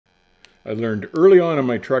I learned early on in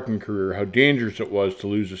my trucking career how dangerous it was to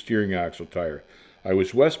lose a steering axle tire. I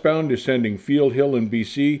was westbound descending Field Hill in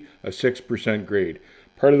BC, a 6% grade.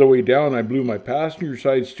 Part of the way down, I blew my passenger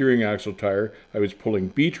side steering axle tire. I was pulling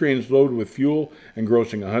B-trains loaded with fuel and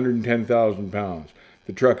grossing 110,000 pounds.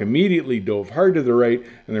 The truck immediately dove hard to the right,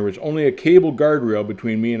 and there was only a cable guardrail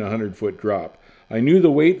between me and a 100-foot drop. I knew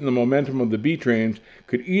the weight and the momentum of the B-trains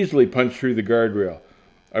could easily punch through the guardrail.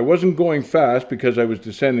 I wasn't going fast because I was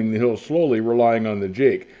descending the hill slowly, relying on the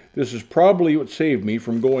Jake. This is probably what saved me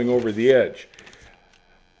from going over the edge.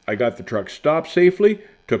 I got the truck stopped safely,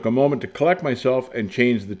 took a moment to collect myself, and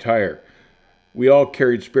changed the tire. We all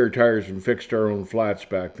carried spare tires and fixed our own flats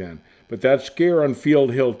back then. But that scare on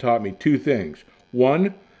Field Hill taught me two things.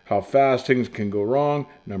 One, how fast things can go wrong.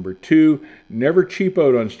 Number two, never cheap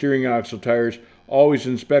out on steering axle tires. Always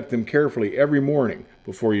inspect them carefully every morning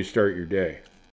before you start your day.